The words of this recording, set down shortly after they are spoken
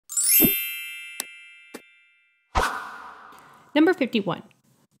Number 51.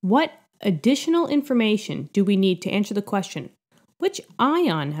 What additional information do we need to answer the question, which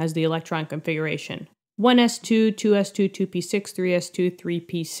ion has the electron configuration? 1s2, 2s2, 2p6, 3s2,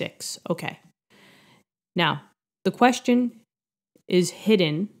 3p6. Okay. Now, the question is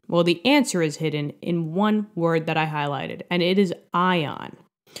hidden, well, the answer is hidden in one word that I highlighted, and it is ion.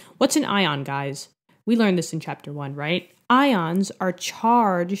 What's an ion, guys? We learned this in chapter 1, right? Ions are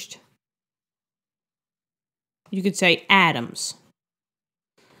charged, you could say atoms.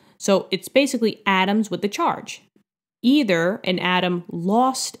 So it's basically atoms with a charge. Either an atom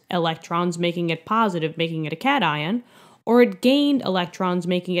lost electrons, making it positive, making it a cation, or it gained electrons,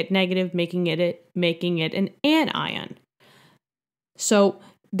 making it negative, making it an anion. So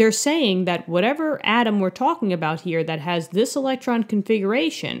they're saying that whatever atom we're talking about here that has this electron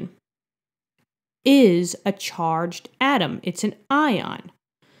configuration is a charged atom. It's an ion.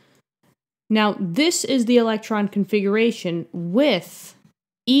 Now, this is the electron configuration with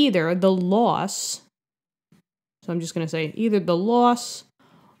either the loss, so I'm just going to say either the loss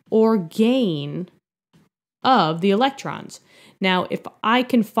or gain of the electrons. Now, if I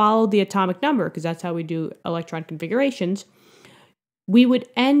can follow the atomic number, because that's how we do electron configurations, we would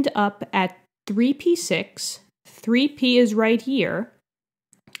end up at 3p6. 3p is right here,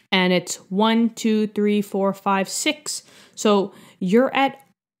 and it's 1, 2, 3, 4, 5, 6. So you're at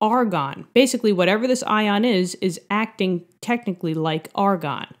argon. Basically, whatever this ion is acting technically like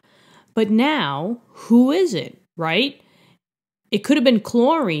argon. But now, who is it, right? It could have been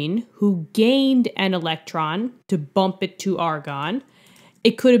chlorine, who gained an electron to bump it to argon.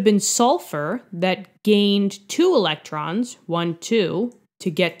 It could have been sulfur that gained 2 electrons, 1, 2,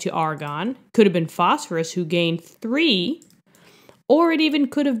 to get to argon. Could have been phosphorus, who gained 3. Or it even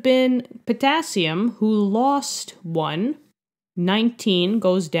could have been potassium, who lost 1. 19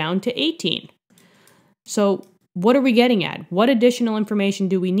 goes down to 18. So what are we getting at? What additional information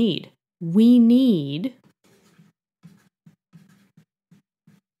do we need? We need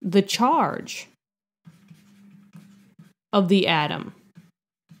the charge of the atom.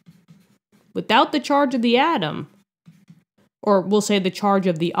 Without the charge of the atom, or we'll say the charge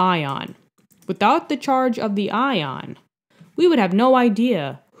of the ion, without the charge of the ion, we would have no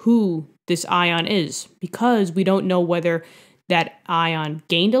idea who this ion is, because we don't know whether that ion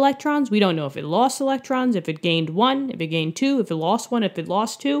gained electrons. We don't know if it lost electrons, if it gained 1, if it gained 2, if it lost 1, if it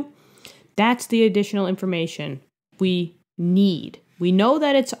lost 2. That's the additional information we need. We know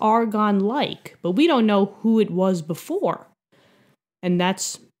that it's argon-like, but we don't know who it was before. And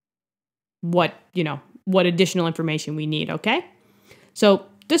that's what additional information we need, okay? So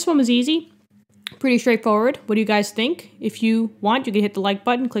this one was easy, pretty straightforward. What do you guys think? If you want, you can hit the like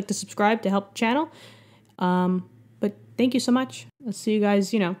button, click the subscribe to help the channel. But thank you so much. I'll see you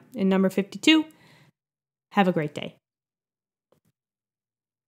guys, in number 52. Have a great day.